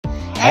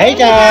Hey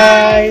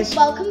guys!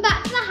 Welcome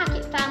back to the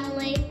Hackett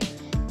family.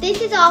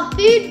 This is our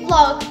food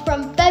vlog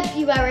from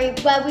February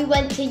where we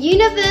went to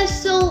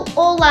Universal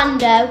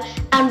Orlando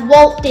and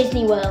Walt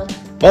Disney World.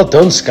 Well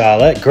done,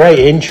 Scarlett. Great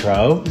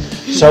intro.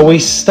 So we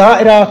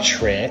started our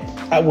trip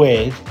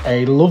with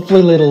a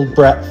lovely little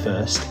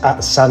breakfast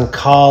at San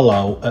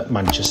Carlo at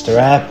Manchester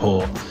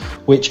Airport,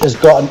 which has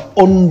got an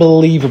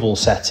unbelievable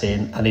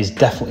setting and is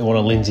definitely one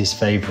of Lyndsey's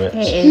favourites.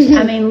 It is.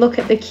 I mean, look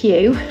at the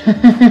queue.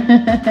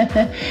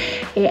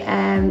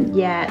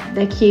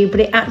 The queue, but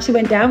it actually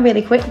went down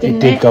really quick, didn't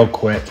it? It did go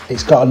quick.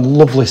 It's got a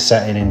lovely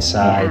setting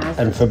inside. Yes.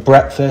 And for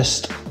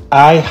breakfast,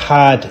 I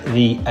had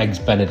the Eggs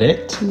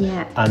Benedict.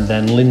 Yeah. And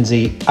then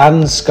Lyndsey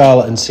and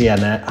Scarlett and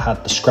Sienna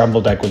had the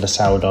scrambled egg with the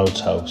sourdough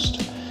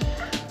toast.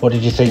 What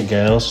did you think,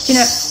 girls? You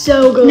know,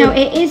 So good. No,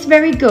 it is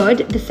very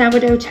good. The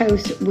sourdough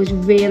toast was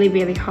really,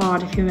 really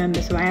hard, if you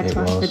remember, so I had to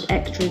ask for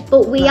extra.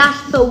 But we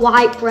asked for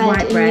white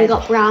bread and we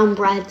got brown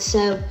bread,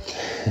 so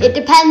it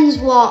depends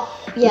what.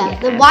 Yeah,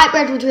 the white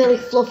bread was really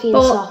fluffy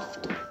and soft.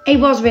 It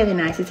was really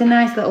nice. It's a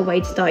nice little way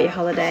to start your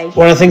holiday.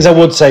 One of the things I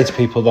would say to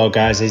people though,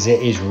 guys, is it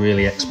is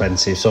really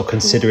expensive. So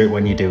consider it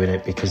when you're doing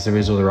it, because there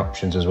is other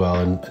options as well.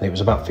 And it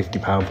was about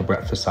 £50 for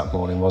breakfast that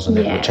morning, wasn't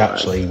it? Yeah, Which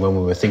actually, when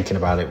we were thinking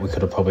about it, we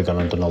could have probably gone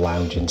and done a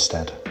lounge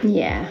instead.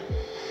 Yeah.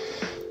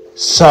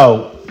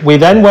 So we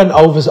then went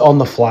over on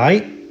the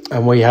flight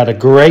and we had a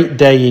great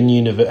day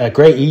a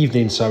great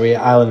evening, at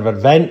Island of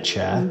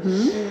Adventure.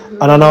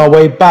 And on our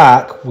way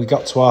back, we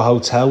got to our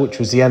hotel, which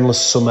was the Endless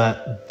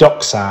Summer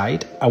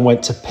Dockside, and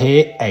went to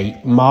Pier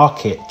 8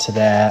 Market to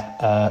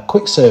their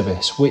quick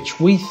service, which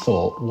we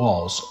thought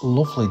was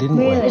lovely, didn't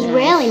we? It was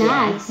really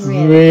nice.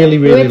 Really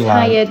We were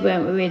light. tired,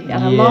 weren't we? We'd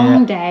had a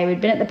long day.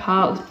 We'd been at the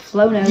park,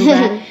 flown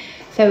over.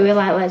 So we were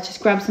like, let's just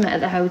grab something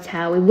at the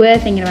hotel. We were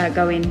thinking about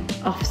going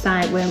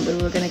off-site, weren't we?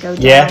 We were going to go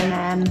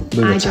down.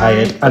 We were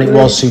tired, and it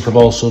was Super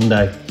Bowl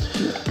Sunday.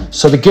 Yeah.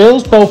 So the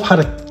girls both had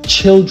a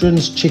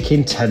children's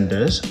chicken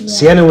tenders. Yeah.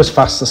 Sienna was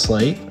fast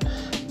asleep,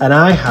 and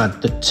I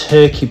had the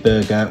turkey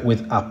burger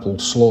with apple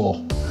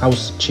slaw.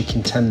 How's the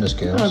chicken tenders,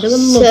 girls? Oh, they were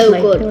lovely.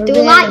 So good. They were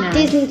really like nice.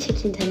 Disney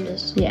chicken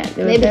tenders. Yeah,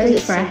 they were Maybe very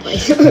because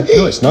fresh.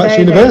 No, it's not. It's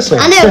Universal.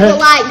 I know, but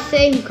like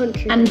same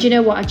country. And do you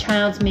know what? A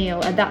child's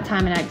meal at that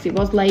time of night, because it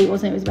was late,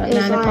 wasn't it? It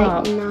was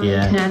about 9 o'clock.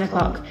 9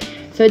 o'clock.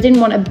 So I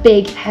didn't want a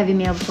big, heavy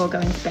meal before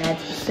going to bed.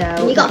 So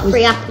and you got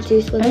free apple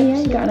juice with it. Oh yeah,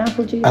 you got an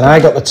apple juice. And I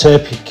got the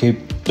turkey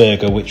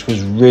burger, which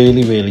was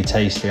really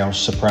tasty. I was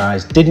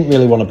surprised. Didn't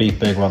really want a beef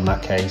burger on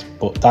that case,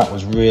 but that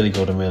was really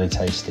good and really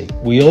tasty.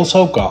 We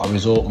also got a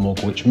resort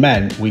mug, which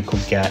meant we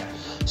could get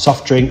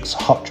soft drinks,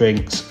 hot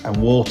drinks and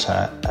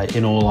water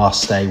in all our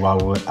stay while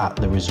we were at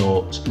the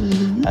resort.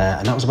 And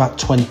that was about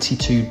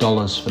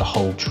 $22 for the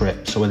whole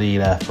trip. So whether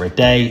you're there for a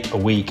day, a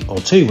week or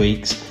 2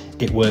 weeks,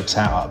 it works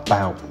out at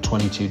about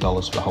 $22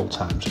 for the whole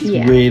time. So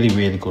it's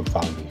really good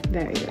value.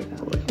 Very good value.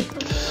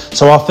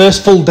 So our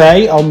first full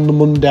day on the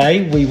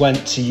Monday, we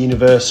went to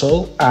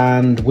Universal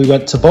and we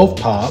went to both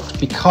parks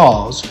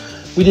because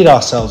we did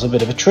ourselves a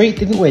bit of a treat,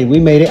 didn't we? We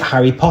made it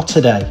Harry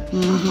Potter Day.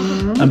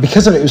 And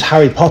because of it was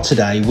Harry Potter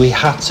Day, we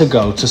had to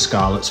go to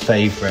Scarlett's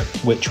favourite,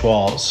 which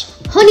was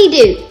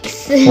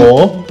Honeydukes.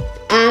 For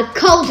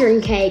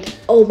cauldron cake.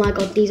 Oh my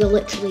god, these are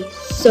literally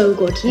so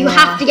good. You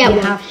have to get one.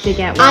 You have to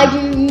get one. I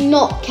do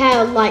not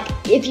care, like,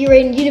 if you're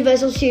in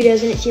Universal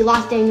Studios and it's your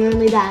last day and you're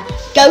only there,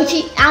 go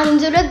to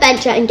Islands of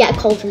Adventure and get a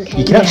cauldron cake.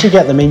 You can actually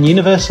get them in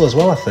Universal as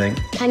well, I think.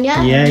 Can you?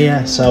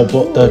 Yeah. So,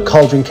 but the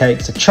cauldron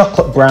cake's a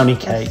chocolate brownie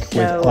cake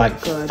with like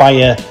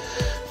fire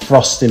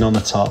frosting on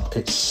the top.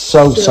 It's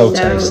so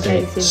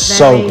tasty.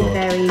 So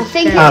good. I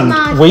think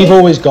and we've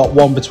always got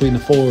one between the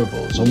four of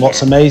us. And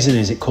what's amazing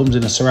is it comes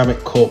in a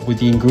ceramic cup with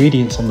the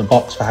ingredients on the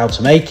box for how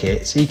to make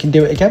it, so you can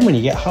do it again when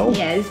you get home.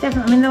 Yeah, it's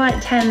definitely. I mean, they're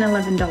like $10,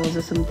 $11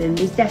 or something.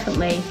 There's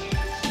definitely.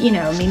 You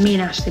know, I mean, me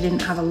and Ashley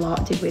didn't have a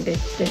lot, did we? The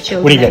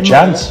children. What do you get,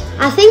 chance?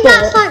 I think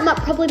that's like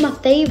probably my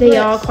favourite. They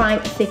are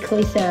quite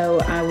sickly, so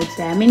I would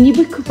say. I mean,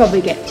 we could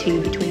probably get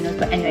 2 between us,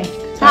 but anyway.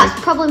 That's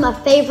probably my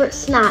favourite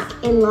snack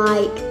in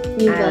like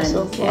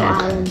Universal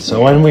Island.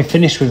 So when we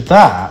finished with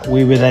that,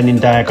 we were then in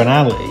Diagon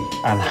Alley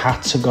and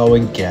had to go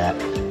and get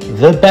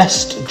the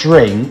best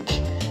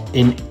drink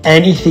in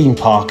any theme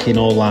park in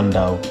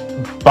Orlando.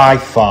 By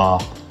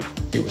far,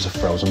 it was a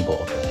frozen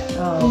butterbeer.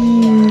 Oh,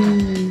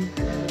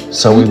 yeah.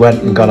 So we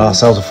went and got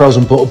ourselves a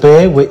frozen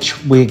butterbeer, which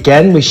we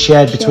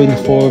shared between the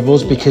four of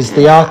us because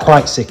they are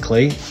quite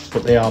sickly,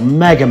 but they are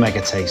mega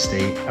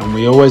tasty, and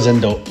we always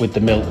end up with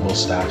the milk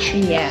moustache.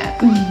 Yeah.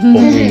 But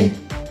we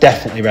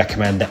definitely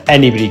recommend that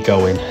anybody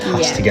going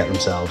has to get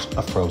themselves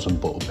a frozen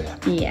butterbeer.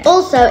 Yeah.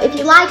 Also, if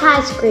you like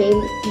ice cream,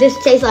 this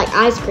tastes like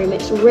ice cream.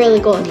 It's really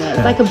good. Yeah,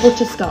 it's like a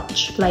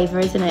butterscotch flavour,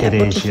 isn't it? It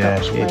is,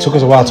 yeah. It took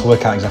us a while to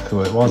work out exactly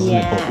what it was, didn't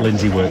it? But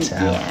Lyndsey worked it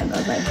out. Yeah, it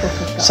was like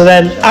butterscotch. So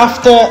then,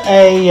 after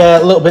a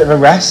little bit of a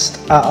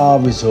rest at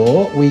our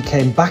resort, we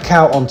came back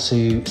out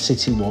onto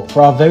City Walk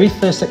for our very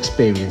first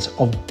experience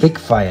of Big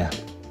Fire.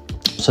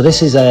 So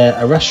this is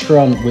a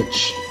restaurant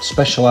which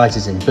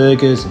specialises in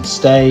burgers and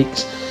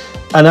steaks.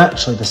 And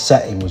actually the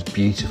setting was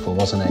beautiful,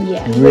 wasn't it?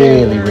 Yeah.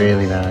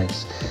 Really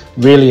nice.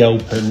 Really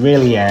open,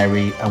 really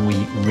airy, and we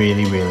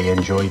really, really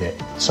enjoyed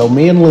it. So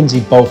me and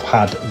Lyndsey both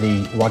had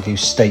the Wagyu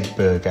steak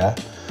burger,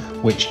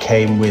 which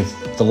came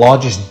with the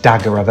largest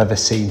dagger I've ever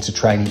seen to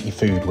try and eat your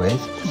food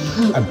with,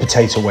 and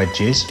potato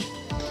wedges.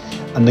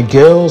 And the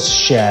girls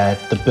shared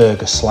the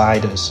burger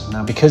sliders.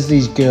 Now, because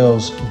these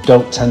girls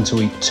don't tend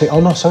to eat two... Oh,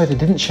 no, sorry, they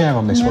didn't share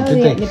on this one,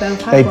 did they?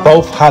 They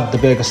both had the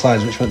burger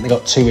sliders, which meant they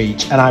got 2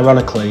 each. And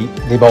ironically,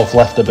 they both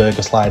left a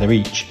burger slider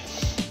each.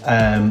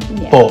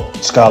 But,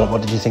 Scarlett, what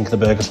did you think of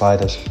the burger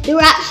sliders? They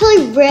were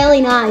actually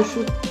really nice.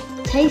 It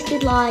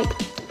tasted like...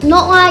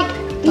 Not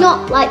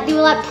like they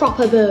were like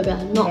proper burger,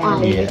 not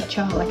like a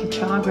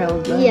char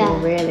grilled burger.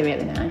 Yeah. Really,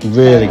 really nice.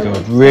 Really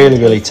good, really,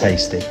 really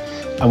tasty.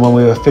 And when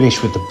we were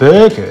finished with the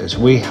burgers,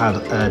 we had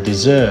a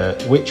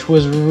dessert, which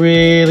was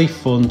really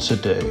fun to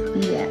do.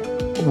 Yeah.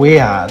 We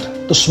had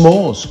the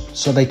s'mores.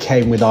 So they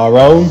came with our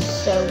own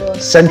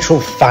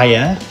central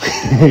fire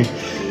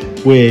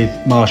with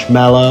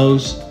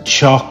marshmallows,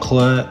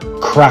 chocolate,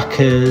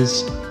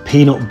 crackers,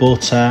 peanut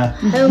butter.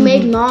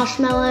 Homemade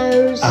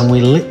marshmallows. And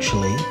we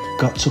literally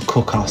got to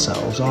cook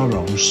ourselves our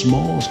own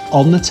s'mores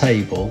on the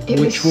table,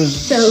 which was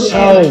so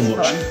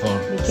much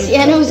fun.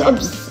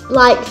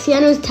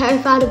 Sienna was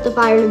terrified of the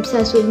fire and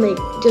obsessed with me.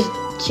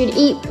 She'd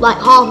eat like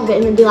half of it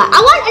and then be like,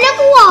 I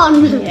want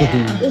another one!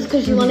 Yeah. Just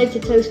because she wanted to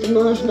toast a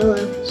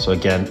marshmallow. So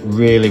again,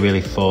 really,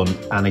 really fun,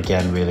 and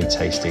again, really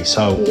tasty.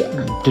 So,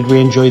 did we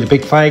enjoy the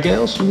big fire,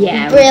 girls?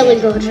 Yeah.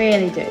 Really good.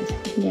 Really good.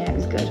 Yeah, it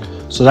was good.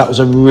 So that was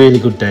a really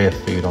good day of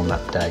food on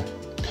that day.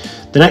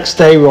 The next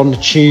day, on the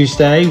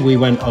Tuesday, we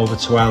went over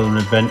to Island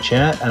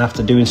Adventure, and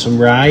after doing some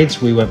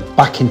rides, we went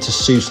back into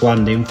Seuss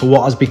Landing for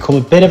what has become a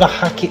bit of a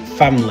Hackett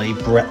family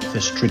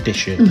breakfast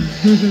tradition.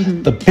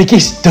 The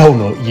biggest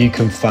donut you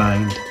can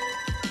find.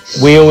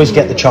 We always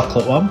get the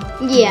chocolate one.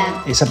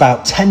 Yeah. It's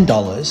about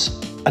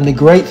 $10. And the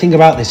great thing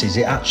about this is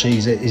it actually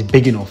is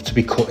big enough to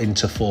be cut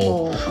into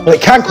 4. Well,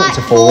 it can cut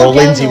into 4, or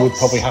Lyndsey would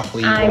probably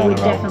happily eat one on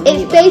her own.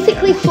 It's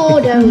basically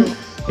 4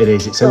 donuts. It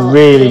is. It's a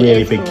really,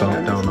 really big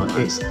donut.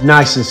 It's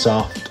nice and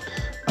soft,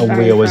 and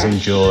we always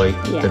enjoy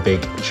the big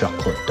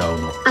chocolate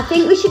donut. I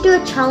think we should do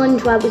a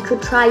challenge where we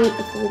could try eat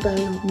the full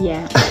donut.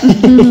 Yeah.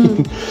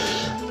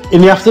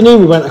 In the afternoon,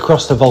 we went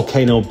across to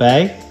Volcano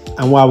Bay,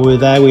 and while we were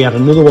there, we had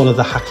another one of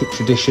the Hackett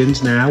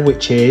traditions now,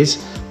 which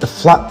is the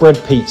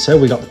flatbread pizza.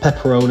 We got the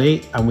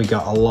pepperoni, and we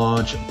got a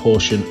large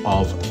portion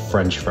of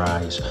French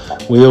fries.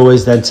 We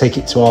always then take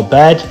it to our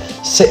bed,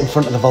 sit in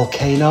front of the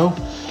volcano,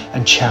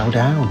 and chow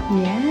down.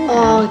 Yeah.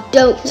 Oh,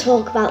 don't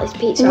talk about this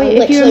pizza. Wait, I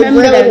literally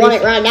really want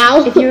it right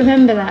now. If you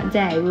remember that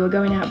day, we were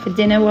going out for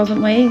dinner,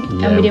 wasn't we?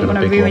 Yeah, and we didn't got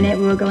a want to big ruin one. it.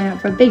 We were going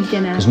out for a big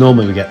dinner. Because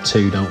normally we get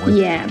 2, don't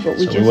we? Yeah, but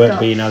we so just we weren't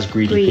got being as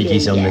greedy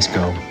piggies on this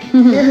go.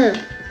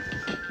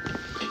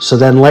 Mm-hmm. So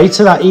then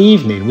later that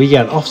evening, we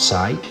went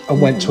off-site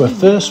and went to a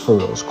first for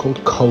us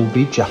called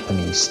Kobe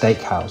Japanese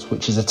Steakhouse,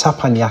 which is a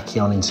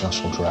teppanyaki on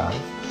International Drive.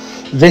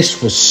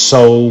 This was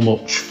so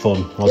much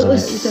fun, wasn't it? It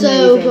was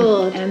so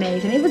good.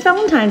 Amazing. It was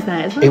Valentine's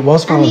night as well. It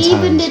was Valentine's,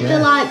 and he even did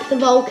the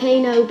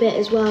volcano bit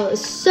as well. It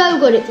was so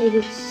good. It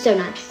tasted so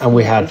nice. And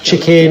we had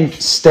chicken,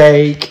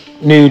 steak,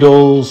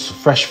 noodles,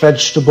 fresh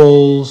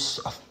vegetables.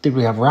 Did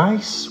we have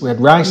rice? We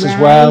had rice as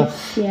well.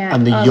 Yeah.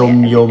 And the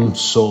yum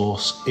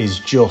sauce is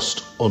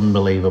just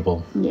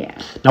unbelievable. Yeah.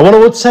 Now, what I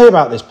would say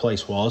about this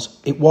place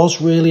was, it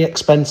was really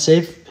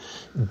expensive,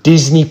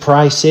 Disney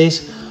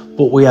prices,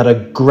 but we had a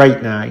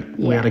great night.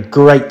 Yeah. We had a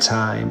great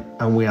time,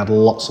 and we had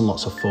lots and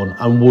lots of fun,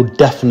 and would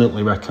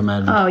definitely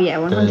recommend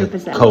 100%.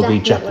 the Kobe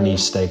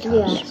Japanese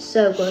Steakhouse. Yeah,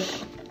 so good.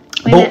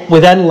 But we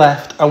then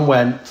left and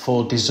went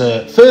for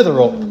dessert further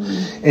up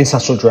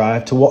International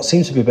Drive to what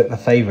seems to be a bit of a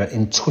favourite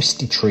in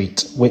Twisty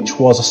Treat, which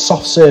was a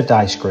soft served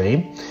ice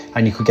cream,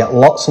 and you could get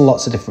lots and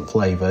lots of different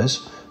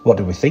flavours. What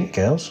did we think,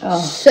 girls? Oh,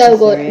 so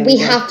good. Really we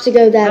have to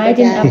go there I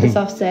again. didn't have the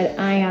soft serve.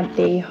 I had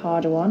the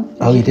harder one.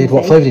 Oh, you did?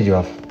 What flavour did you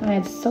have? I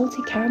had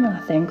salty caramel, I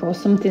think, or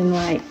something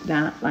like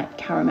that, like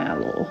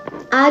caramel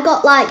or... I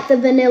got like the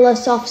vanilla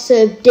soft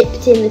serve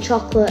dipped in the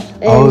chocolate.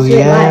 Oh,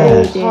 yeah.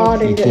 It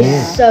hardened. It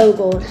was so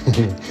good.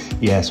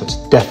 Yeah, so it's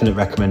a definite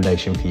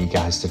recommendation for you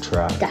guys to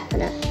try.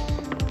 Definite.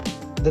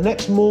 The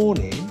next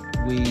morning,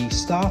 we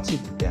started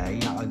the day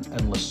at an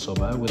endless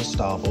summer with a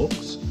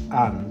Starbucks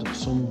and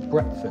some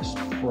breakfast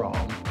from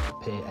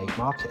Pier 8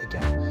 Market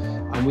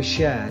again. And we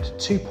shared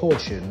 2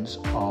 portions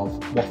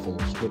of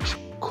waffles, which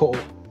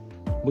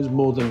was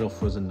more than enough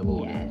for us in the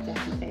morning. Yeah,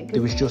 definitely.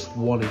 There was just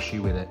one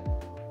issue with it.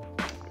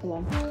 Go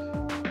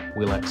on.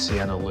 We let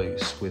Sienna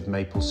loose with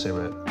maple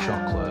syrup,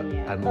 chocolate,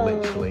 and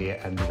literally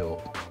it ended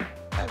up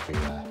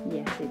everywhere.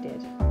 Yes, it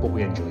did. But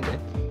we enjoyed it.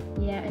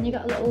 Yeah, and you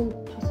got a little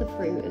toss of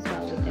fruit as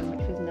well with them,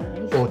 which was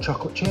nice. Or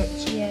chocolate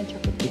chips. Yeah,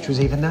 chocolate chips. Which was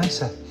even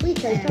nicer. We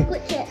take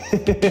chocolate chips.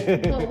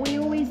 But we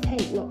always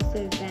take lots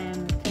of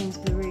things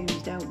for the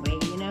rooms, don't we?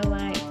 You know,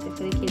 like for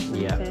the kids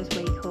when they first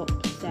wake up.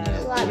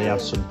 So they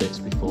have some bits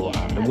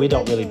beforehand. And we're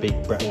not really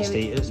big breakfast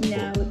eaters.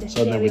 No,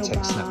 so then we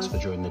take snacks for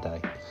during the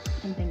day.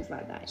 And things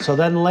like that. So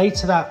then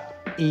later that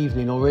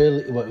evening, or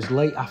really, well, it was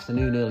late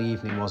afternoon, early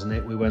evening, wasn't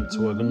it? We went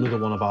to another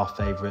one of our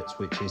favourites,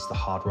 which is the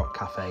Hard Rock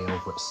Cafe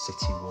over at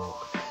City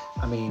Walk.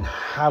 I mean,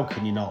 how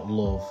can you not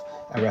love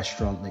a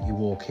restaurant that you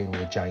walk in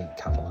with a giant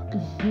Cadillac?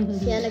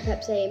 Sienna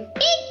kept saying,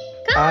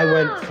 I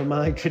went for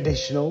my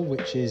traditional,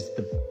 which is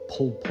the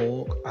pulled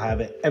pork. I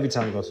have it every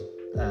time I go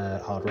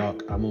to Hard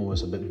Rock. I'm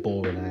always a bit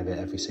boring. I have it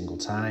every single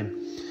time.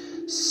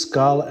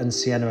 Scarlett and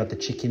Sienna had the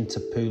chicken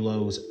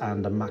Topolinos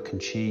and a mac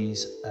and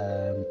cheese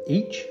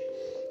each.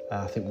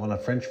 I think one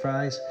had French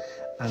fries.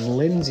 And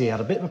Lyndsey had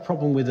a bit of a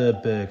problem with her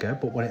burger,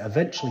 but when it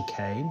eventually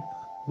came,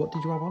 what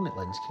did you have on it,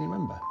 Lyndsey? Can you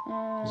remember?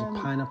 Was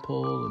it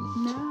pineapple?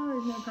 And no, it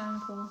was no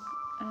pineapple.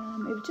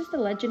 It was just a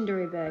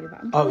legendary burger.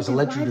 But it was a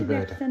legendary burger.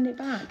 Why did they send it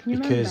back? Can you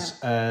because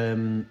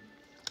remember?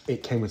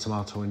 It came with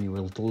tomato and you were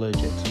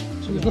allergic to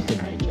it. So there's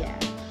nothing major. Yeah.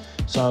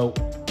 So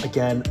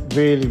again,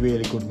 really,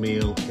 really good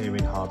meal here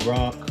in Hard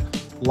Rock.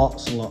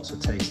 Lots and lots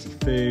of tasty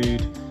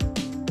food.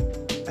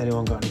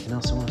 Anyone got anything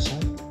else I want to say?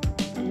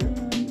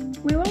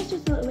 We were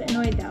just a little bit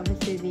annoyed that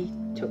obviously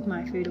they took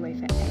my food away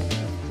for ages,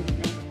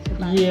 didn't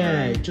they? So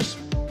Yeah, it just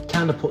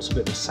kind of puts a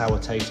bit of a sour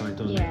taste on it,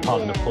 doesn't it?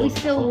 Pardon the pun. We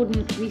still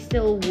wouldn't.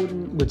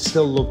 We'd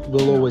still love.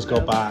 We'll always go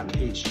back.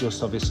 It's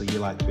just obviously you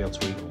like to be able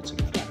to eat all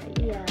together.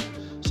 yeah.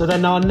 So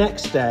then our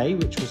next day,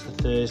 which was the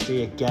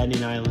Thursday, again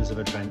in Islands of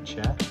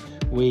Adventure,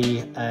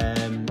 we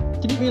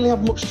didn't really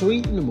have much to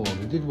eat in the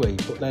morning, did we?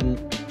 But then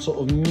sort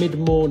of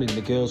mid-morning,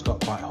 the girls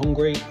got quite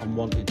hungry and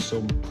wanted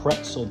some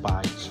pretzel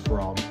bites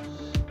from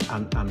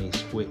Aunt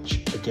Annie's,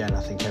 which again,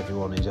 I think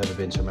everyone who's ever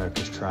been to America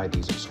has tried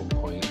these at some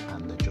point,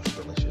 and they're just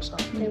delicious,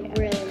 aren't they?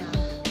 They're really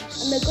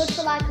nice. And they're good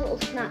for like a little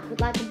snack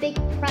with like a big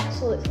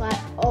pretzel. It's like,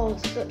 oh,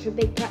 such a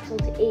big pretzel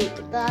to eat.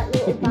 That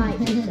little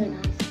bite is so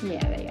nice.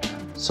 Yeah, they are.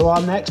 So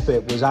our next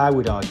bit was, I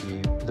would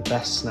argue, the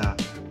best snack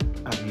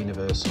at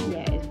Universal.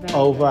 Yeah, it's very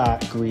over good.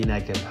 at Green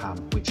Egg and Ham,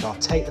 which are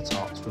tater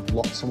tots with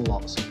lots and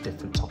lots of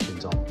different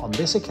toppings on. On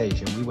this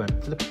occasion, we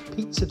went for the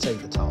pizza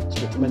tater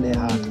tots, which meant it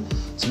had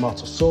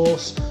tomato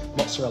sauce,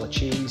 mozzarella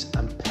cheese,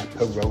 and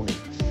pepperoni.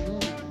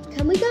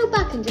 Can we go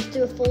back and just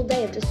do a full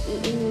day of just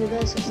eating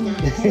Universal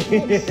snacks?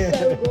 It looks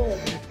so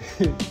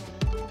good.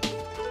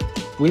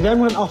 We then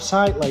went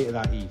off-site later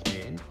that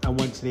evening and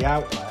went to the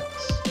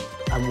outlets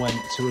and went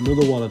to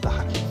another one of the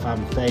Hackett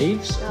Fam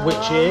faves,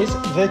 which is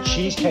the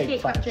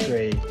Cheesecake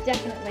Factory.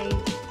 Definitely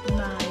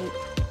my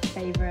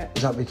favourite.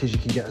 Is that because you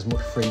can get as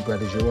much free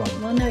bread as you want?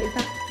 Well, no, it's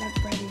that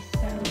bread is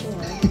so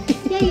good.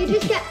 Yeah, you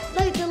just get,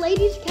 like, the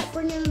ladies kept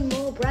bringing in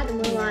more bread and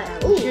we're like,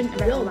 We oh, shouldn't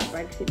have had all that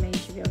bread because it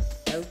makes you feel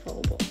so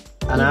full. But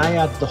And I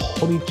had the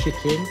honey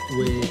chicken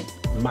with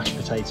mashed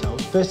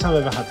potatoes. First time I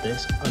ever had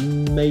this.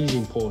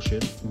 Amazing portion,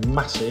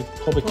 massive.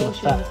 Probably could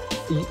have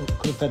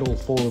fed all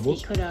four of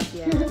us. it could have,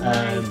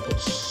 yeah. But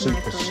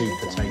super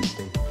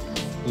tasty.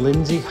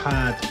 Lyndsey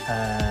had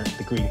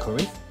the green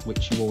curry,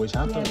 which you always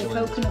have, Yeah, don't the you,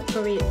 Lyndsey? coconut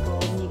curry it's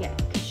called, and you get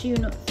cashew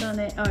nuts on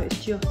it. Oh,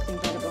 it's just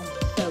incredible.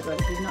 So good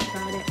if you've not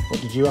tried it.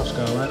 What did you have,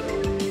 Scarlett?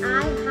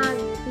 I had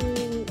the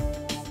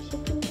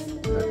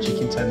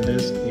Chicken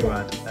tenders. You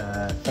had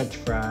French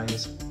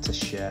fries to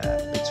share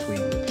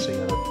between. So you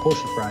had a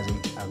portion of fries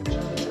each and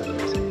chicken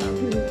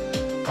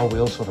tenders. And, we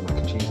also had a mac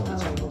and cheese on the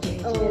table.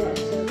 Oh,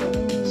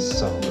 that's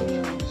so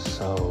good.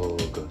 So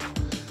good.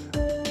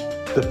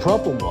 The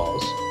problem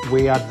was,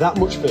 we had that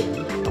much food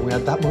and we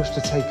had that much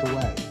to take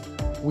away.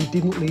 We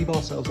didn't leave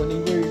ourselves any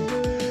room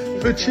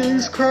for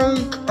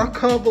cheesecake. I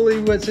can't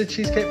believe we went to the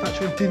Cheesecake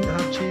Factory and didn't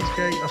have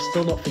cheesecake. I've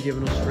still not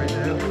forgiven us for it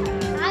now.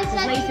 I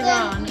said Later to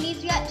them, on- we need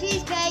to get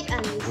cheesecake,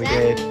 and We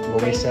said, did.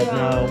 Mummy said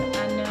no.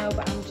 I know,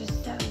 but I'm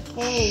just so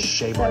full.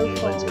 Shame so on you,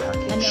 full. Lyndsey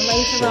Hackett. And then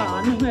later Shame on,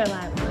 on you. we're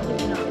like, why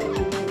did we not get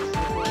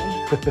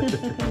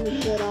cheesecake? we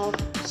should have.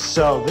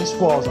 So this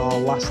was our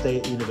last day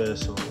at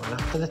Universal, and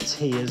after the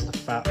tears, the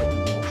fact that we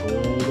walked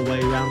all the way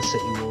around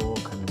City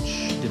Walk and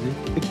did a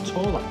big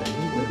tour that day,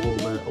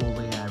 didn't we? All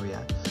the area.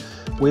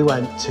 We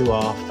went to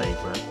our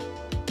favourite,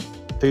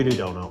 Voodoo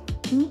Donut.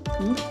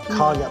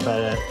 Can't get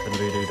better than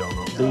Voodoo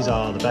Donut. These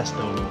are the best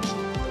donuts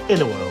in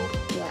the world.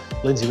 Yeah.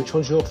 Lyndsey, which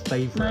one's your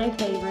favourite? My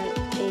favourite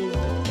is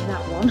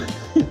that one.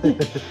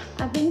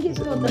 I think it's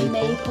Is it called the the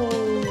maple?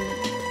 maple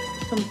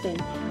something.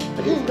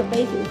 But it's got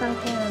basically, it's like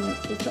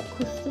it's got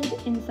custard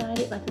inside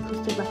it, like a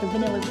custard, like a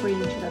vanilla cream,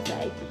 should I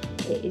say.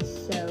 It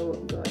is so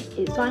good.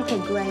 It's like a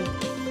Greg's,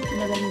 you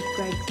know them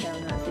Greg's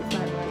donuts. It's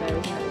like one of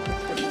those, like a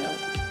custard milk.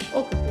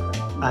 Or custard milk.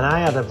 And I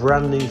had a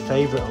brand new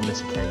favourite on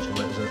this occasion,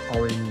 where it was an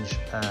orange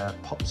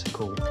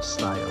popsicle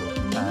style,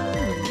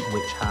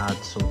 which had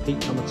some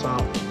peach on the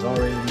top, it was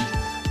orange,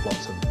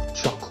 lots of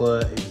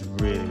chocolate, it was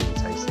really, really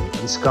tasty.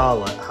 And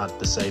Scarlett had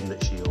the same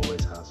that she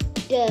always has.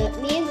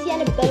 Me and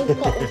Sienna both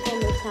got this one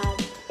this time.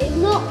 It's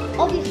not,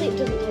 obviously it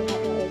doesn't taste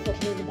like Oreo, it's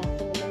literally the best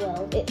thing in the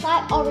world. It's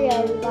like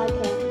Oreo with like a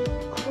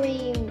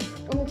cream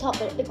on the top,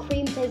 but the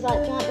cream tastes like,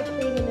 do you like the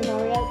cream in an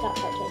Oreo? That's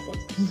how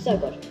it tastes. So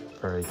good.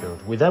 Very good.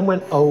 We then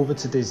went over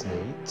to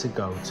Disney to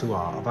go to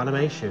Art of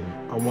Animation,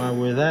 and while we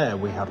were there,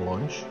 we had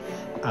lunch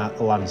at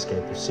the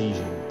Landscape of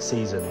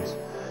Seasons.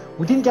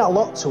 We didn't get a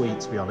lot to eat,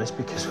 to be honest,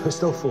 because we're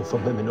still full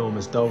from them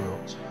enormous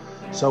donuts.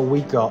 So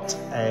we got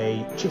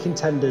a chicken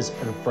tenders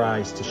and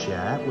fries to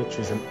share, which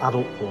was an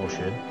adult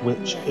portion,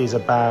 which is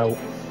about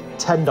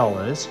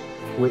 $10,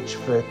 which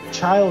for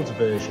child's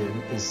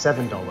version is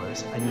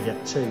 $7, and you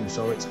get 2.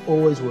 So it's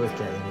always worth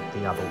getting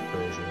the adult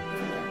version.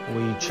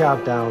 We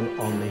chowed down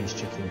on these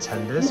chicken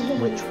tenders,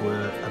 which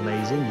were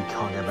amazing. You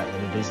can't get better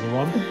than a Disney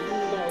one.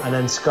 And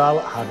then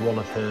Scarlett had one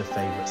of her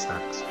favourite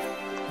snacks,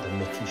 the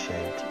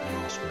Mickey-shaped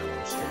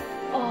marshmallow stick.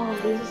 Oh,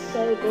 these are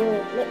so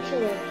good,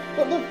 literally.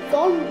 But they've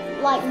gone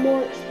like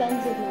more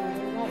expensive now.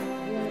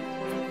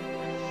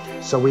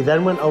 Like, so we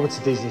then went over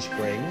to Disney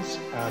Springs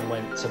and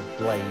went to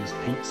Blaze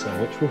Pizza,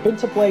 which we've been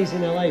to Blaze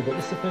in LA, but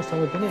this is the first time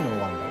we've been in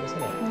Orlando,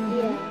 isn't it?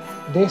 Yeah.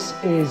 This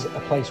is a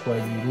place where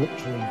you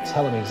literally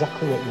tell them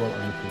exactly what you want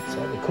on your pizza.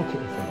 They cook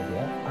it in front of you.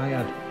 I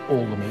had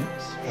all the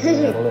meats. And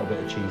we had a little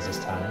bit of cheese this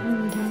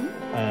time.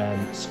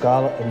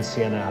 Scarlett and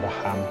Sienna had a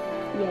ham.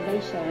 Yeah,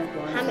 they shared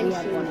one. Ham and we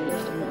had one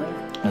each, didn't we?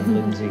 And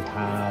Lyndsey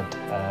had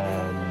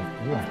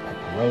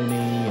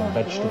pepperoni and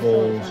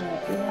vegetables.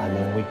 And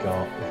then we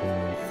got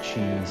the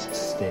cheese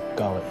stick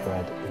garlic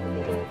bread in the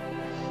middle.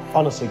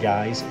 Honestly,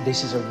 guys,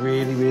 this is a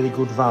really, really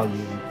good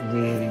value,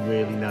 really,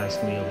 really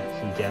nice meal that you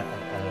can get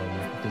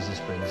at Disney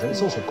Springs. And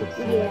it's also good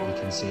for you. You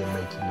can see them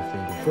making the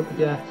food in front of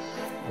you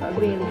and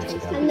putting it all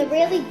together. And they're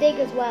really big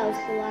as well,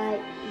 so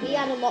like we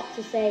had a lot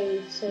to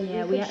save. So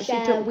yeah,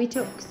 we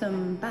took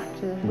some back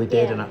to. We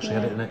did, and actually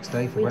had it the next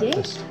day for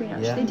breakfast. We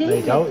actually did. There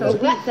you go.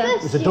 It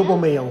was a double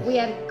meal. We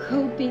had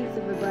cold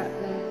pizza for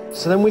breakfast.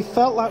 So then we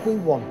felt like we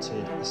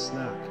wanted a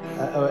snack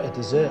or a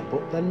dessert,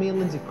 but then me and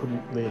Lyndsey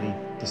couldn't really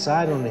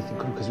decide on anything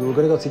because we were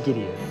going to go to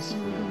Gideon's,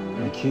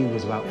 and the queue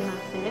was about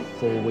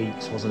 4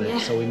 weeks, wasn't it?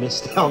 So we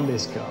missed out on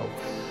this go.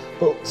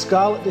 But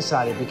Scarlett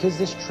decided, because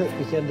this trip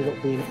ended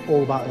up being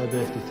all about her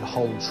birthday for the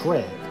whole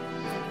trip,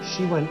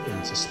 she went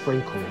into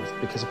Sprinkles,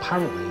 because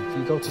apparently if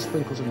you go to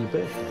Sprinkles on your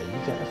birthday,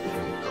 you get a free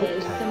cupcake.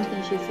 It's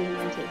something she's seen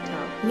on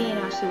TikTok. Me and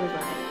Ashley was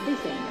like,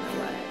 this ain't gonna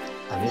work.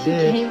 And it she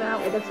did. came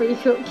out with a free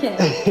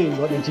cupcake.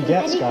 What did you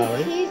get,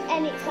 Scarlett? And you could choose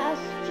any, so I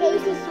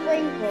chose the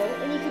Sprinkle,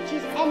 and you could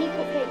choose any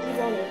cupcake you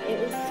wanted. It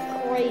was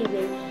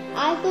crazy.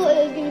 I thought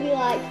it was going to be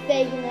like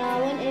fake, and then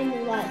I went in and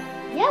was like,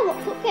 yeah, what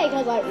cupcake? I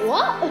was like,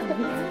 what?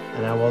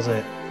 And how was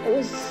it? It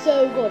was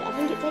so good. I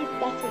think it tastes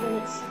better when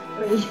it's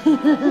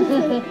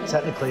free.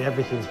 Technically,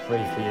 everything's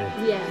free for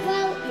you. Yeah.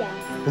 Well,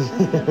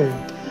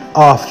 yeah.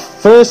 Our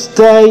first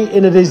day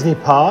in a Disney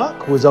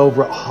park was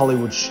over at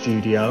Hollywood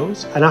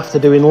Studios, and after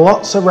doing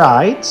lots of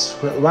rides,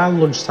 around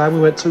lunchtime we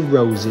went to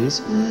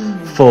Rosie's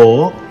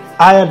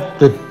I had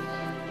the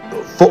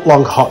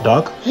foot-long hot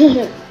dog,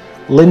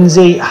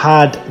 Lyndsey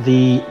had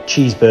the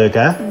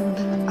cheeseburger,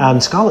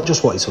 and Scarlett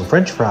just wanted some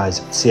French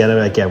fries.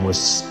 Sienna again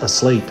was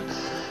asleep.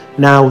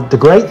 Now the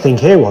great thing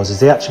here is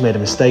they actually made a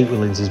mistake with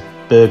Lyndsey's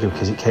burger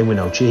because it came with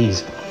no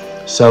cheese,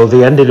 so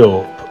they ended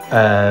up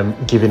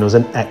giving us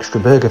an extra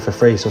burger for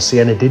free, so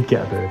Sienna did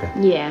get a burger.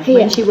 Yeah,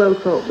 when she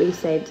woke up we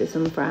saved her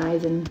some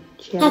fries and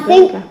she had a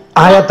burger.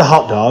 I had the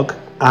hot dog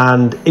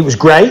and it was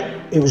great,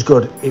 it was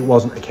good. It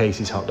wasn't a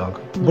Casey's hot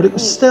dog, but it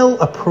was still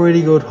a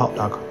pretty good hot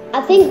dog.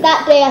 I think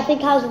that day,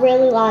 I was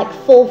really like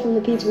full from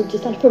the pizza we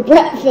just had for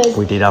breakfast.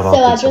 We did have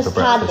our pizza for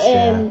breakfast, So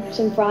I just had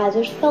some fries.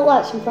 I just felt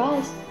like some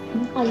fries,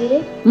 as you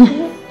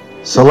do.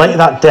 So later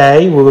that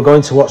day, we were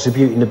going to watch the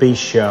Beauty and the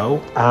Beast show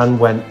and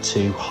went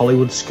to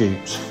Hollywood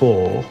Scoops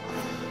for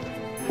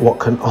what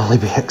can only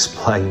be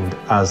explained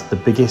as the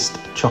biggest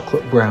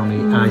chocolate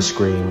brownie ice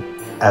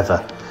cream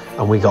ever.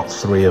 And we got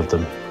 3 of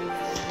them.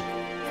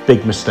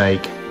 Big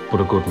mistake,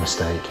 but a good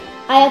mistake.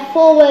 I have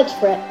 4 words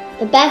for it.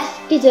 The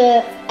best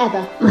dessert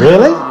ever.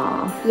 Really?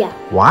 Yeah.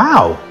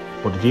 Wow.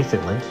 What did you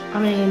think, Liz? I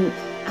mean,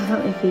 I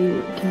don't know if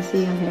you can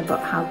see on here,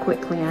 but how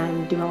quickly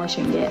I'm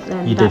demolishing it.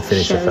 Then you did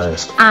finish it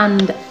first.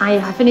 And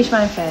I finished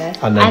mine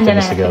first. And then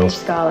I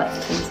finished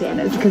Scarlett's and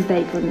Sienna's because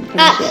they couldn't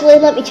finish Actually,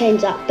 let me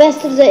change that.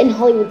 Best dessert in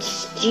Hollywood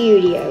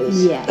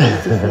Studios. Yeah, you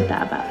just said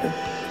that about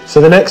them. So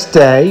the next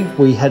day,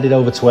 we headed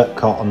over to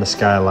Epcot on the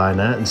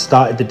Skyliner and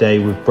started the day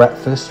with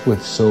breakfast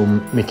with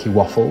some Mickey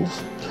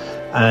waffles,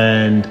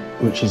 and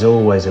which is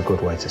always a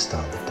good way to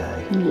start the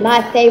day.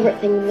 My favourite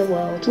thing in the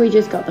world. We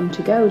just got them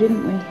to go,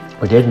 didn't we?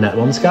 We did, net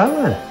on the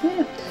Skyliner.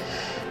 Yeah.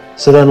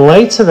 So then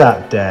later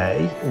that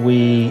day,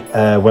 we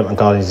went on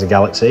Guardians of the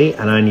Galaxy,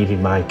 and I needed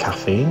my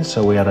caffeine,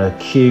 so we had a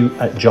queue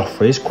at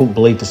Joffrey's. Couldn't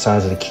believe the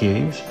size of the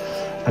queues,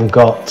 and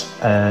got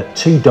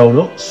 2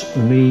 donuts.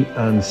 Me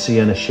and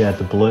Sienna shared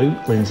the blue.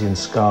 Lyndsey and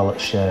Scarlett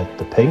shared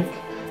the pink.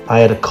 I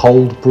had a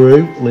cold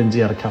brew.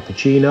 Lyndsey had a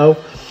cappuccino.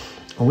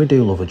 And we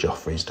do love a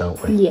Joffrey's,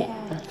 don't we? Yeah.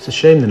 It's a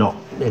shame they're not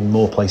in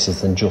more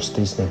places than just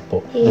Disney,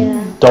 but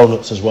the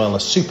donuts as well are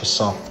super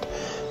soft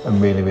and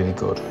really, really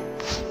good.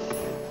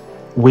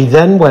 We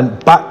then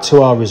went back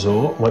to our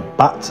resort, went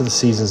back to the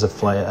Seasons of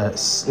Flair,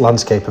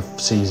 Landscape of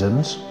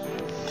Seasons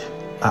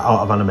at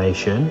Art of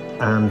Animation,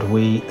 and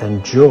we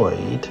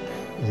enjoyed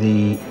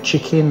the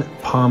chicken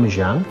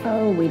parmesan.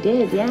 Oh, we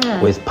did,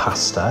 yeah. With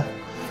pasta.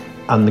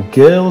 And the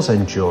girls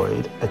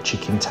enjoyed a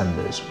chicken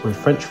tenders with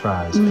French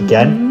fries.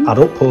 Again,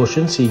 adult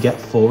portion, so you get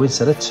 4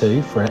 instead of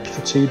 2 for an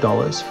extra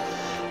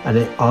 $2. and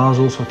ours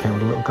also came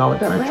with a little garlic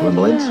bread. Do you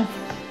remember, yeah. Lindsey?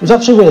 It was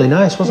actually really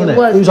nice, wasn't it?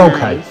 Was it was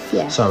okay. nice,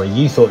 yeah. Sorry,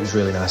 you thought it was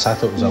really nice. I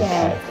thought it was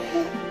Yeah.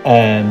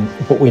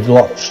 okay. But we'd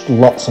lots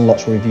and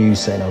lots of reviews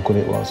saying how good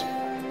it was.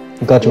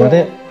 I'm glad you had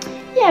it.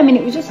 Yeah, I mean,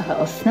 it was just a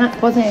little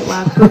snack, wasn't it?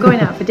 Whilst we were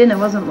going out for dinner,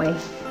 wasn't we?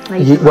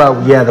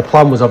 Yeah, the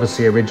plan was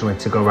obviously originally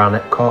to go around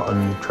Epcot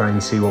and try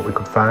and see what we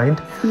could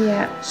find.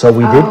 Yeah. So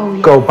we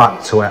did go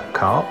back to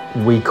Epcot.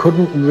 We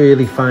couldn't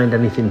really find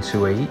anything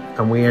to eat,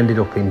 and we ended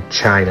up in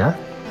China.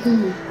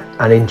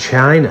 And in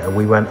China,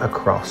 we went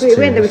across. We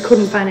went there, we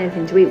couldn't find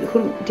anything to eat. We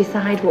couldn't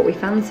decide what we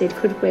fancied,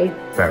 could we?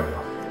 Fair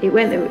enough. It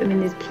went there. I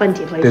mean, there's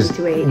plenty of places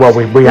to eat. Well,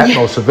 we ate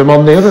most of them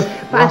on the other.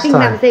 But I think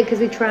that was it, because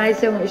we tried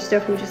so much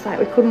stuff. We were just like,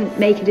 we couldn't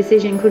make a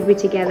decision, could we,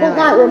 together? I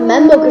can't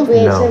remember because we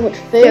ate so much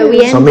food.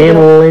 So me and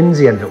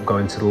Lyndsey ended up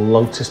going to the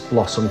Lotus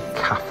Blossom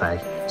Cafe.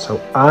 So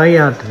I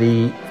had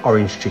the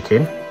orange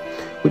chicken,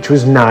 which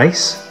was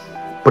nice,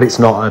 but it's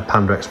not a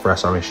Panda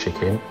Express orange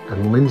chicken.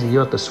 And Lyndsey, you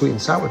had the sweet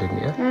and sour, didn't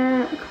you? I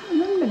can't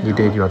remember now. You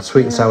did. You had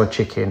sweet and sour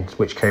chicken,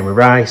 which came with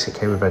rice. It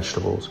came with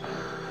vegetables.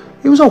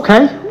 It was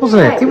okay,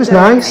 wasn't it? It was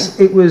nice.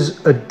 Okay. It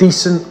was a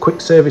decent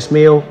quick service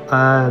meal,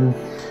 and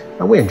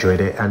we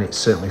enjoyed it. And it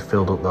certainly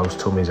filled up those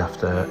tummies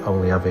after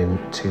only having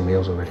 2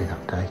 meals already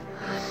that day.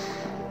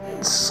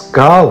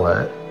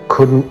 Scarlett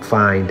couldn't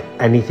find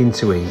anything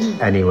to eat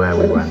anywhere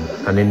we went,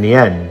 and in the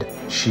end,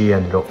 she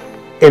ended up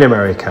in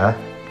America.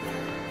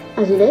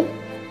 As you do.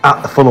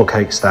 At the funnel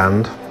cake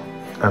stand,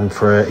 and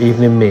for her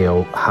evening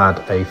meal had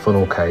a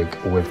funnel cake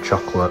with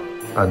chocolate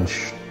and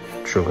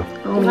sugar.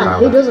 Like,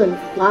 who doesn't?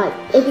 Like,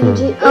 if you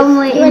do,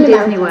 only in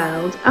Disney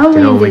World. You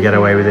can only get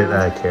away with it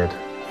there, kid.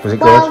 Was it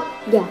good?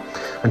 Yeah.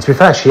 And to be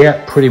fair, she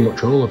ate pretty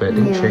much all of it,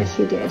 didn't she? Yeah,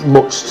 she did.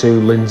 Much to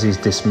Lyndsey's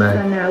dismay.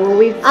 I know. Well,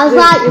 we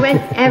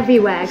went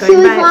everywhere. She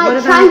was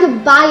like trying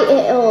to bite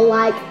it or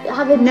like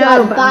having to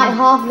bite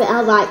half of it. I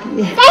was like,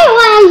 stay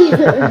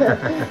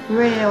away!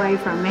 Running away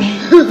from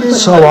me.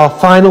 So our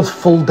final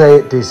full day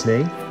at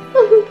Disney.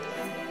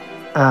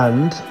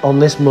 And on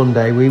this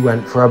Monday, we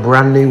went for a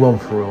brand new one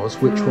for us,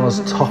 which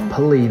was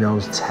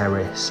Topolinos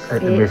Terrace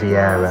at the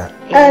Riviera.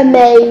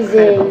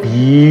 Amazing.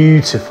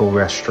 Beautiful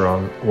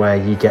restaurant where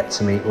you get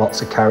to meet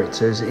lots of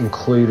characters,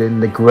 including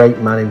the great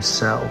man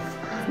himself,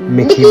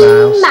 Mickey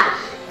Mouse,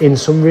 in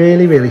some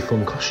really, really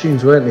fun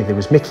costumes, weren't they? There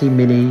was Mickey,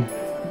 Minnie,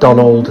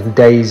 Donald and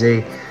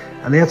Daisy,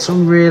 and they had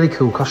some really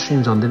cool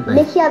costumes on, didn't they?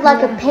 Mickey had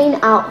like a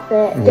paint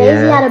outfit.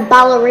 Daisy had a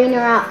ballerina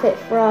outfit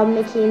from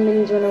Mickey and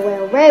Minnie's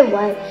Runaway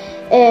Railway.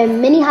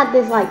 Minnie had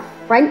this like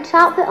French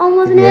outfit on,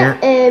 wasn't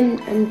it?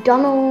 And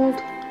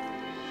Donald.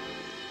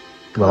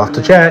 We'll have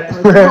to check.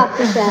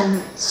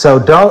 So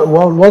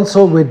once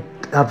we'd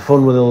had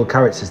fun with all the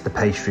characters, the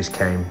pastries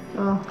came.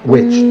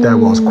 Which there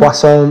was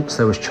croissants,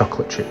 there was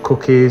chocolate chip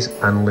cookies,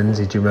 and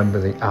Lyndsey, do you remember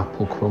the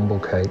apple crumble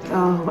cake?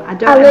 Oh, I'm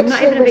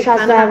not even a big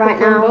fan of apple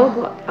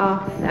crumble,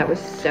 but that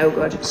was so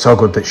good. So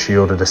good that she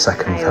ordered a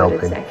second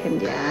helping.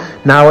 Second, yeah.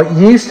 Now it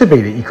used to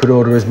be that you could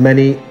order as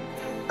many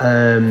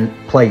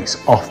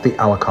plates off the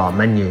a la carte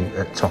menu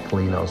at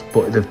Topolinos,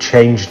 but they've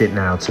changed it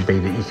now to be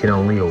that you can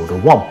only order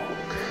one.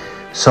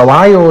 So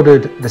I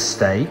ordered the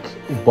steak,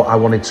 but I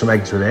wanted some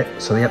eggs with it,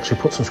 so they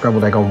actually put some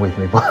scrambled egg on with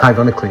me, but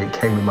ironically it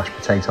came with mashed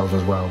potatoes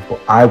as well. But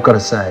I've got to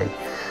say,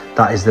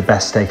 that is the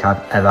best steak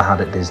I've ever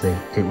had at Disney.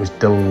 It was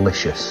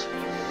delicious.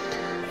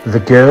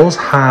 The girls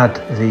had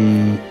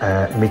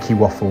the Mickey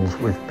waffles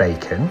with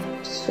bacon.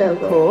 So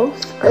cool.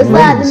 Was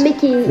that the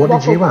Mickey what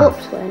waffle did you have?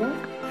 cups, weren't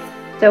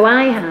it? So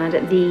I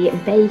had the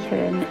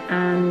bacon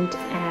and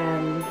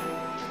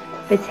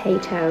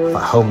potatoes.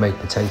 Like homemade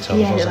potatoes,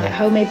 wasn't it? Like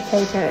homemade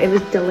potato. It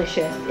was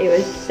delicious. It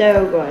was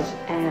so good.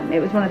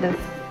 It was one of the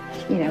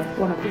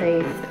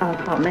a la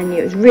carte menu.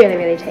 It was really,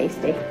 really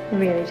tasty.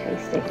 Really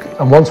tasty.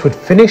 And once we'd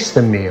finished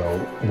the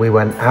meal, we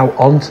went out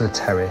onto the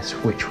terrace,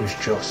 which was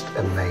just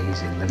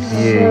amazing. The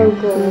view. So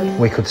good.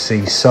 We could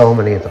see so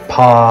many of the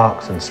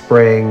parks and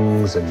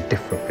springs and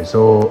different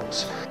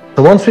resorts.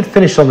 So once we'd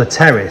finished on the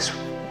terrace,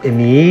 in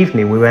the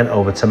evening we went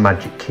over to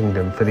Magic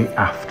Kingdom for the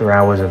after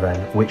hours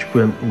event, which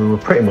we were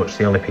pretty much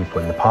the only people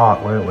in the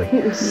park, weren't we?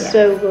 It was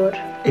so good.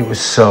 It was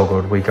so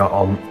good. We got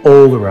on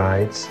all the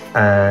rides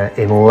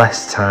in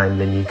less time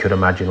than you could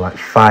imagine, like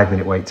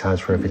 5-minute wait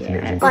times for everything.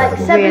 It was incredible.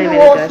 Like Seven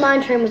Dwarfs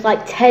Mine Train was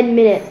like 10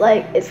 minutes,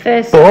 like it's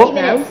first 30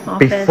 minutes.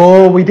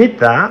 Before we did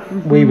that,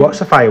 we watched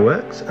the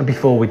fireworks, and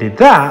before we did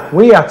that,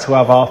 we had to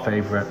have our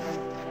favourite,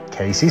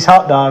 Casey's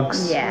hot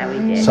dogs. Yeah,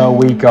 we did. So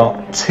we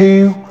got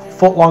 2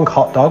 foot-long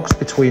hot dogs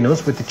between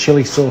us with the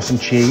chili sauce and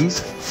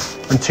cheese,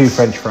 and 2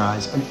 French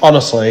fries. And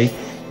honestly,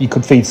 you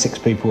could feed 6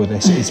 people with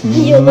this. It's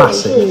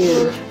massive.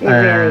 It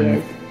really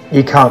is.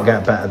 You can't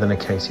get better than a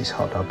Casey's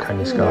hot dog, can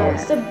you, Scarlett?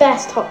 It's the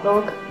best hot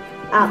dog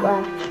out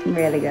there.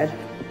 Really good.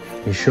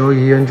 You sure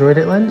you enjoyed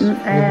it, Lynn?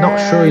 You're not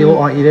sure you look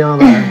like you do, are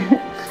they?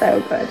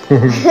 So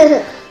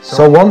good.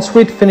 So once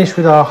we'd finished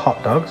with our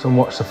hot dogs and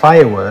watched the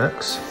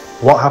fireworks,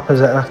 what happens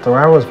at an after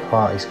hours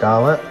party,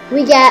 Scarlett?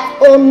 We get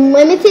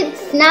unlimited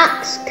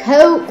snacks,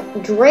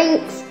 Coke,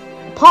 drinks,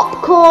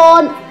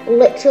 popcorn,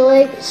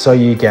 literally. So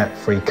you get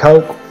free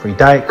Coke, free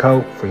Diet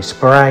Coke, free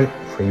Sprite,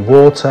 free free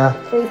water,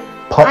 Free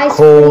popcorn. ice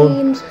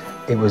creams.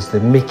 It was the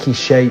Mickey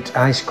shaped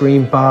ice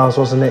cream bars,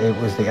 wasn't it? It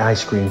was the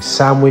ice cream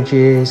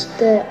sandwiches.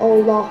 The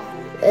Olaf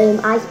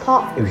ice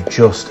pop. It was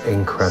just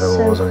incredible,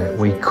 So wasn't it?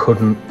 We crazy.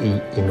 couldn't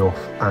eat enough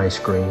ice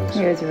creams.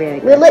 It was really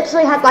We good.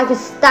 literally had like a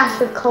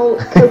stash of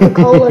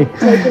Coca-Cola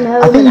taken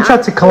home. I think and you tried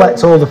ice to collect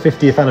cream. all the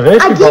 50th anniversary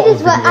I did bottles,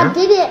 as well. didn't you? I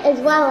did it as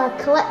well. I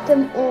collect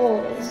them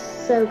all. It's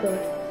so good.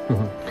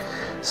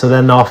 So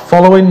then our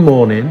following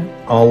morning,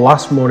 our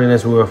last morning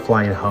as we were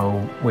flying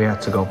home, we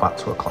had to go back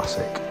to a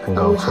classic and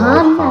go to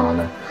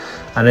Ohana.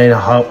 And in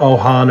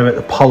Ohana at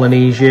the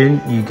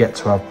Polynesian, you get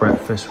to have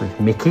breakfast with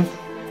Mickey,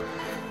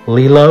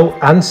 Lilo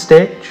and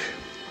Stitch,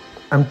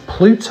 and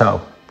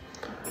Pluto.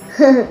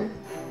 It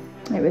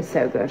was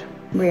so good.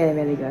 Really,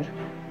 really good.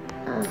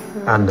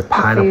 And the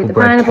pineapple The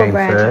bread pineapple came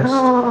bread. first.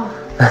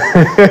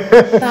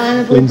 Oh,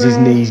 pineapple Lindsay's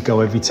bread. knees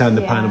go every time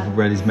the Yeah. pineapple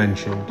bread is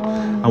mentioned.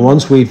 And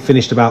once we'd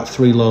finished about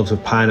 3 loaves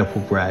of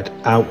pineapple bread,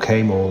 out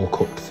came all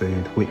cooked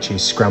food, which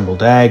is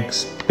scrambled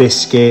eggs,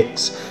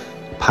 biscuits,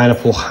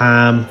 pineapple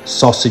ham,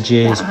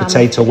 sausages, That ham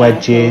potato is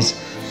wedges,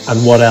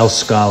 and what else,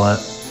 Scarlett?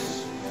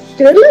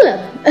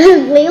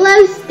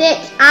 Lilo,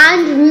 Stitch,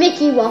 and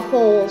Mickey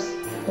waffles.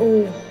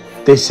 Ooh.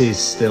 This is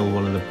still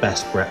one of the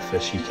best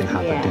breakfasts you can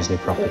have Yeah, at Disney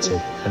property, it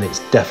is. and it's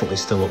definitely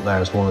still up there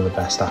as one of the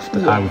best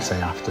after, I would say,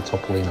 after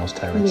Topolinos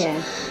Terrace. Yeah.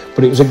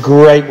 But it was a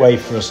great way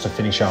for us to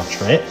finish our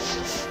trip,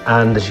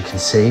 and as you can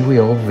see, we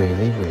all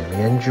really,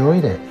 really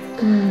enjoyed it.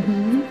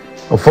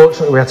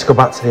 Unfortunately, we had to go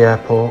back to the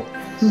airport,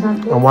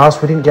 and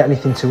whilst we didn't get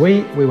anything to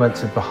eat, we went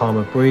to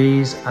Bahama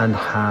Breeze and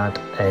had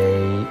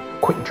a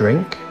quick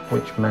drink,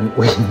 which meant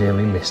we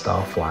nearly missed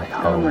our flight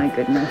Oh home. my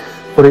goodness.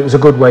 But it was a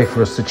good way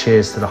for us to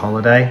cheers to the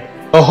holiday.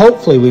 Well,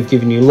 hopefully we've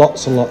given you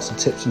lots and lots of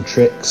tips and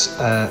tricks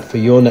for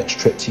your next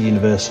trip to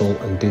Universal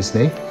and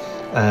Disney.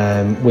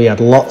 We had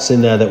lots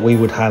in there that we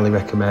would highly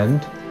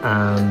recommend.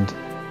 And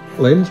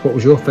Linz, what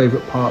was your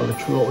favourite part of the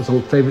trip? What was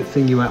the favourite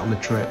thing you ate on the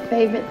trip?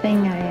 Favourite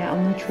thing I ate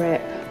on the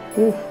trip?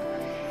 Oof.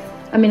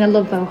 I mean, I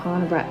love the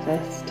Ohana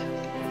breakfast.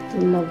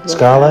 Love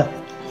Scarlett?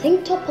 I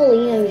think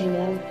Topolinos, you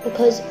know,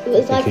 because it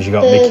was like Because you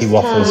got first Mickey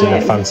waffles time. in a it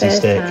was fancy the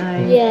first stick.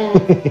 time.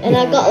 Yeah, and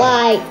I got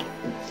like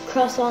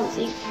croissants,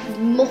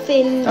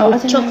 muffins Oh, I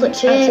with don't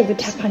chocolate know. Actually, the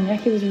chips.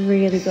 teppanyaki was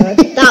really good.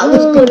 That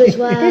was good as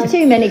well. There's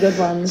too many good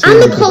ones.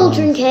 And the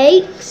cauldron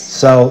cakes.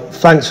 So,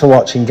 thanks for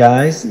watching,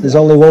 guys. There's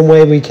only one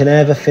way we can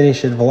ever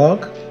finish a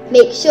vlog.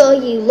 Make sure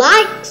you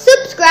like,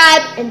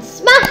 subscribe, and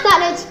smash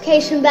that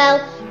notification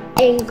bell.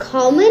 And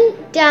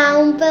comment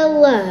down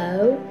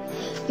below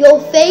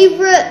your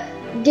favourite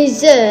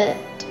dessert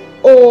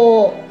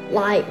or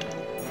like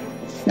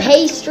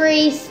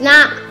pastry,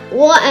 snack,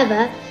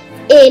 whatever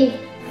in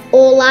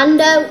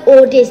Orlando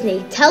or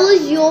Disney. Tell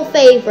us your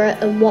favourite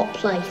and what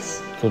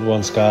place. Good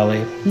one,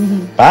 Scarlett.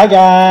 Bye,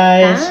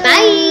 guys.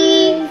 Bye.